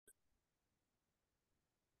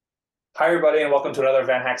Hi, everybody, and welcome to another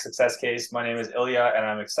VanHack Success Case. My name is Ilya, and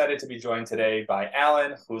I'm excited to be joined today by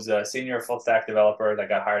Alan, who's a senior full-stack developer that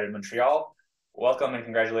got hired in Montreal. Welcome and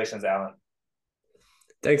congratulations, Alan.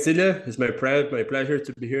 Thanks, Ilya. It's my pleasure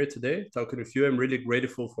to be here today talking with you. I'm really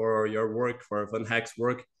grateful for your work, for VanHack's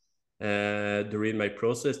work during my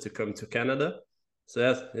process to come to Canada. So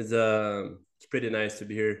yes, it's pretty nice to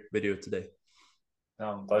be here with you today.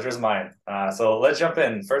 No, pleasure's mine. So let's jump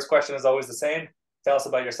in. First question is always the same. Tell us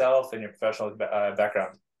about yourself and your professional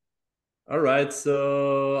background. All right,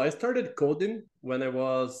 so I started coding when I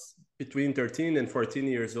was between 13 and 14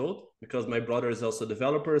 years old because my brother is also a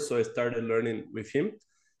developer, so I started learning with him.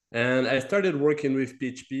 And I started working with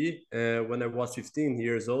PHP when I was 15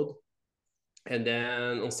 years old. And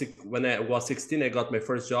then when I was 16, I got my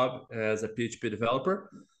first job as a PHP developer.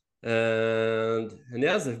 And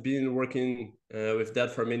yes, I've been working with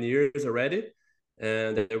that for many years already.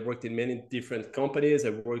 And I worked in many different companies.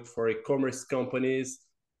 I've worked for e-commerce companies.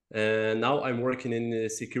 And now I'm working in the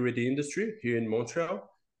security industry here in Montreal.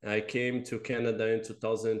 I came to Canada in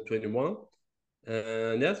 2021.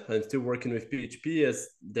 And yes, I'm still working with PHP as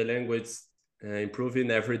the language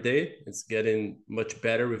improving every day. It's getting much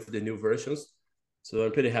better with the new versions. So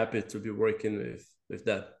I'm pretty happy to be working with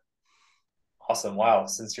that. Awesome. Wow.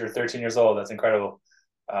 Since you're 13 years old, that's incredible.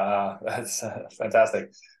 That's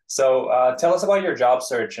fantastic. So tell us about your job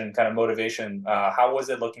search and kind of motivation. How was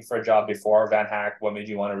it looking for a job before VanHack? What made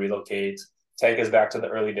you want to relocate? Take us back to the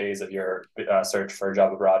early days of your search for a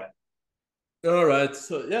job abroad. All right.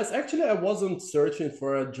 So yes, actually, I wasn't searching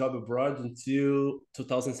for a job abroad until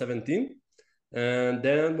 2017. And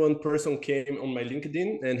then one person came on my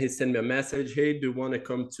LinkedIn and he sent me a message. Hey, do you want to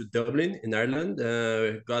come to Dublin in Ireland?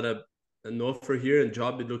 Got an offer here and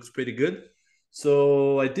job. It looks pretty good.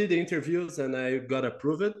 So I did the interviews and I got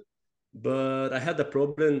approved. But I had a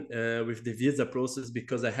problem with the visa process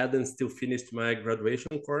because I hadn't still finished my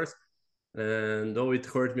graduation course. And though it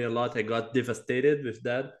hurt me a lot, I got devastated with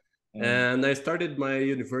that. Mm. And I started my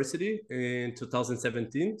university in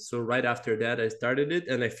 2017. So right after that, I started it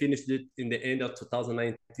and I finished it in the end of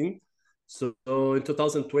 2019. So in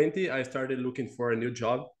 2020, I started looking for a new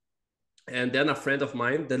job. And then a friend of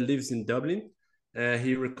mine that lives in Dublin,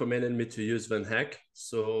 he recommended me to use VanHack.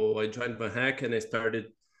 So I joined VanHack and I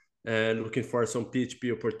started looking for some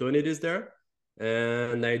PHP opportunities there.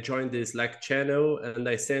 And I joined the Slack channel and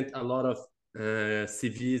I sent a lot of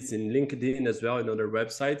CVs in LinkedIn as well in other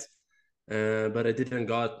websites. But I didn't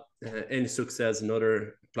got any success in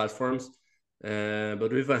other platforms.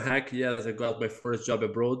 But with VanHack, yes, I got my first job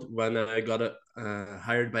abroad when I got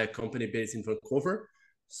hired by a company based in Vancouver.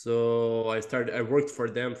 So I worked for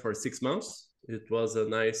them for 6 months. It was a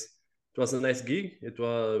nice gig.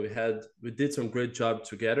 We did some great job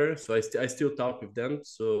together. So I still talk with them.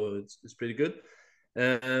 So it's pretty good.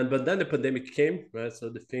 But then the pandemic came, right? So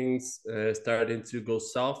the things started to go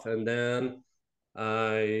south, and then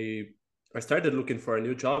I I started looking for a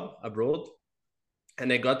new job abroad,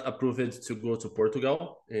 and I got approved to go to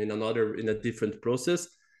Portugal in a different process.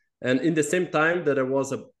 And in the same time that I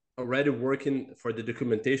was already working for the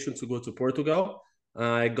documentation to go to Portugal,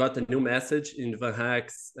 I got a new message in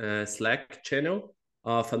VanHack's Slack channel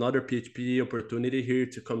of another PHP opportunity here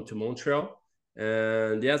to come to Montreal.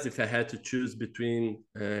 And yes, if I had to choose between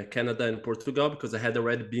Canada and Portugal, because I had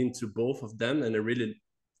already been to both of them and I really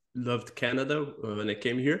loved Canada when I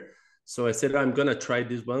came here. So I said, I'm going to try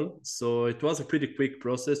this one. So it was a pretty quick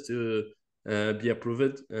process to be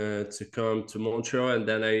approved to come to Montreal. And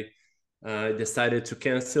then I decided to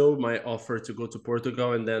cancel my offer to go to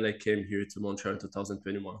Portugal. And then I came here to Montreal in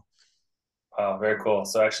 2021. Wow, very cool.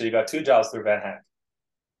 So actually, you got two jobs through VanHack.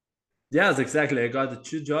 Yes, exactly. I got the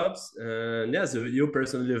two jobs. And yes, you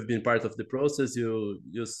personally have been part of the process. You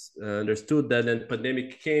understood that when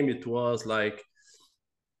pandemic came, it was like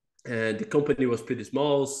and the company was pretty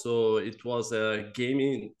small, so it was a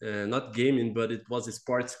gaming not gaming, but it was a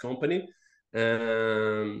sports company.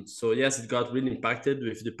 So yes, it got really impacted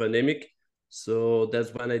with the pandemic. So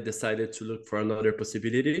that's when I decided to look for another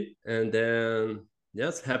possibility, and then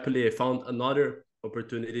yes, happily I found another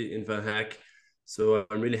opportunity in VanHack. So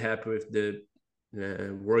I'm really happy with the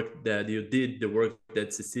work that you did, the work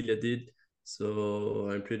that Cecilia did.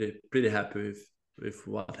 So I'm pretty happy with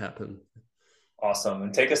what happened. Awesome.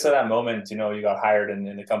 And take us to that moment, you got hired in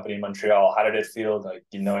the company in Montreal. How did it feel, like,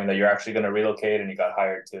 knowing that you're actually going to relocate and you got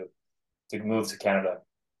hired to move to Canada?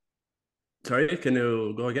 Sorry, can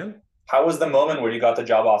you go again? How was the moment where you got the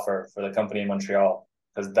job offer for the company in Montreal?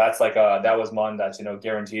 Because that was one that's,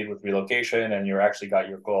 guaranteed with relocation and you actually got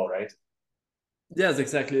your goal, right? Yes,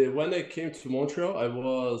 exactly. When I came to Montreal, I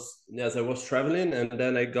was traveling, and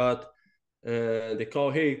then I got the call.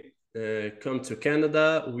 Hey, come to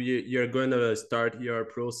Canada, you're going to start your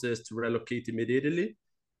process to relocate immediately.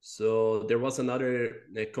 So there was another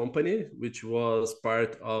company which was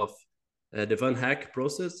part of the Van Hack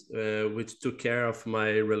process, which took care of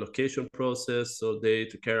my relocation process. So they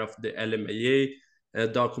took care of the LMIA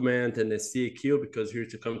document and the CAQ, because here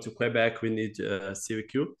to come to Quebec, we need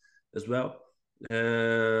CAQ as well.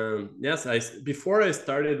 Yes, before I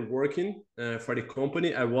started working for the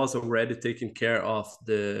company, I was already taking care of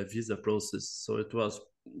the visa process. So it was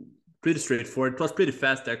pretty straightforward. It was pretty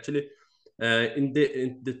fast, actually. In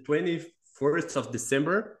the 21st of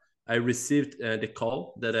December, I received the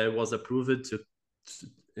call that I was approved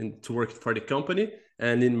to work for the company.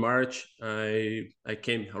 And in March, I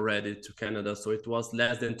came already to Canada. So it was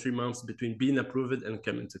less than 3 months between being approved and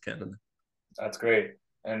coming to Canada. That's great.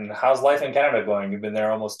 And how's life in Canada going? You've been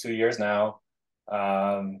there almost 2 years now.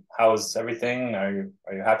 How's everything? Are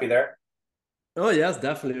you happy there? Oh yes,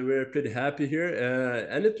 definitely. We're pretty happy here,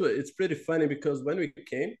 and it's pretty funny because when we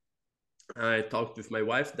came, I talked with my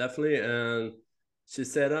wife definitely, and she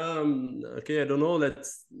said, okay, I don't know.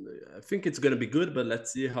 I think it's gonna be good, but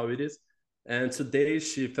let's see how it is." And today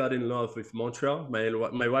she fell in love with Montreal.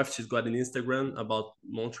 My wife, she's got an Instagram about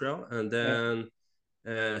Montreal, and Yeah.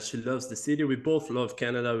 then she loves the city. We both love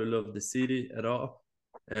Canada. We love the city at all.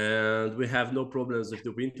 And we have no problems with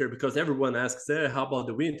the winter, because everyone asks, hey, how about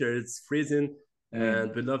the winter? It's freezing,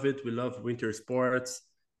 and we love it. We love winter sports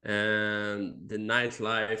and the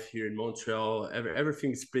nightlife here in Montreal.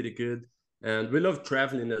 Everything is pretty good. And we love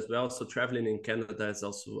traveling as well. So traveling in Canada is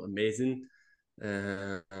also amazing.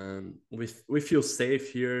 We feel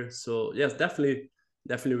safe here. So yes, definitely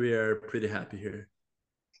we are pretty happy here.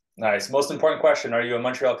 Nice. Most important question: are you a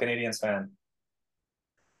Montreal Canadiens fan?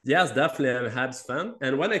 Yes, definitely. I'm a Habs fan.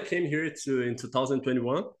 And when I came here in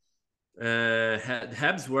 2021,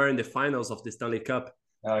 Habs were in the finals of the Stanley Cup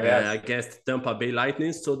Oh yes. against Tampa Bay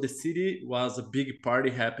Lightning. So the city was a big party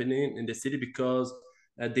happening in the city, because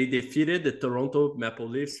they defeated the Toronto Maple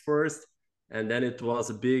Leafs first, and then it was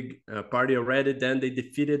a big party already. Then they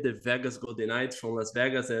defeated the Vegas Golden Knights from Las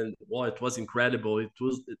Vegas, and wow, it was incredible.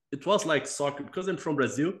 It was like soccer, because I'm from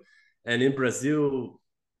Brazil, and in Brazil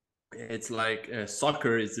it's like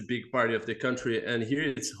soccer is a big part of the country, and here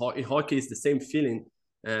it's hockey is the same feeling,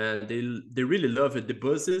 and they really love it. The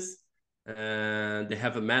buses, and they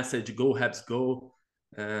have a message, "Go Habs, go!"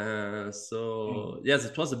 So yes,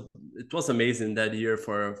 it was amazing that year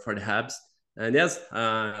for the Habs, and yes,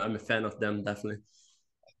 I'm a fan of them definitely.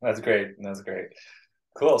 That's great. That's great.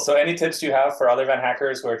 Cool. So, any tips do you have for other Van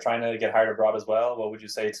hackers who are trying to get hired abroad as well? What would you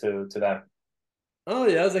say to them? Oh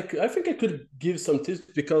yes, I think I could give some tips,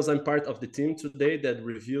 because I'm part of the team today that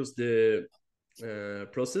reviews the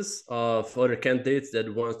process of other candidates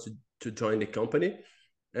that want to join the company.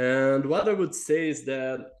 And what I would say is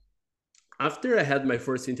that after I had my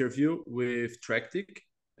first interview with Tractic,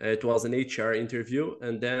 it was an HR interview,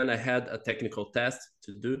 and then I had a technical test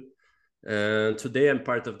to do. And today I'm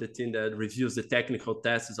part of the team that reviews the technical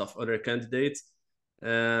tests of other candidates.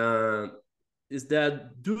 Uh, is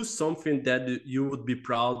that do something that you would be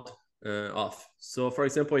proud of. So, for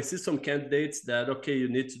example, I see some candidates that, okay, you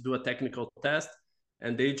need to do a technical test,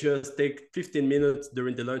 and they just take 15 minutes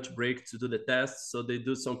during the lunch break to do the test. So they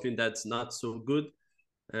do something that's not so good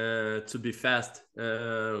to be fast.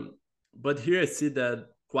 But here I see that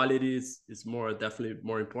quality is definitely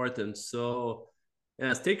more important. So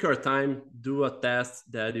yes, take your time, do a test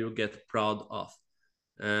that you get proud of.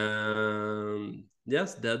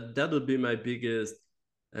 Yes, that would be my biggest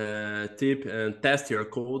tip. And test your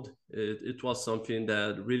code. It was something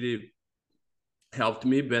that really helped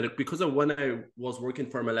me, but because of when I was working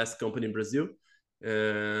for my last company in Brazil,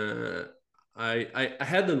 I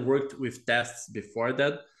hadn't worked with tests before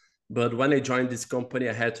that, but when I joined this company,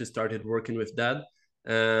 I had to started working with that.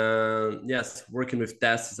 Yes, working with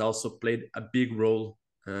tests has also played a big role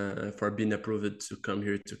for being approved to come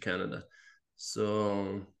here to Canada.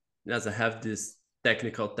 So yes, I have these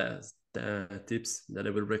technical test tips that I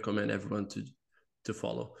would recommend everyone to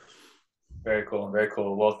follow. Very cool. Very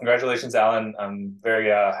cool. Well, congratulations, Alan. I'm very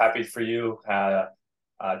happy for you.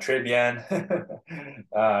 Très bien.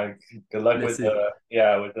 Good luck with Merci.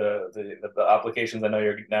 the applications. I know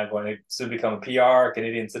you're now going to soon become a PR,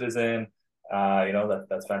 Canadian citizen.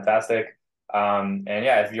 That's fantastic. And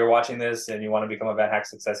yeah, if you're watching this and you want to become a Van Hack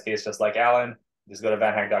success case just like Alan, just go to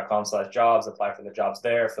vanhack.com/jobs, apply for the jobs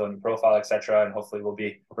there, fill in your profile, etc. And hopefully we'll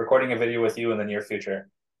be recording a video with you in the near future.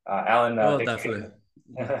 Alan, Oh, thank definitely.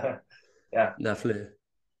 you. Yeah. Definitely.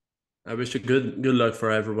 I wish you good luck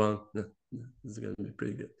for everyone. Yeah, this is gonna be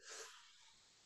pretty good.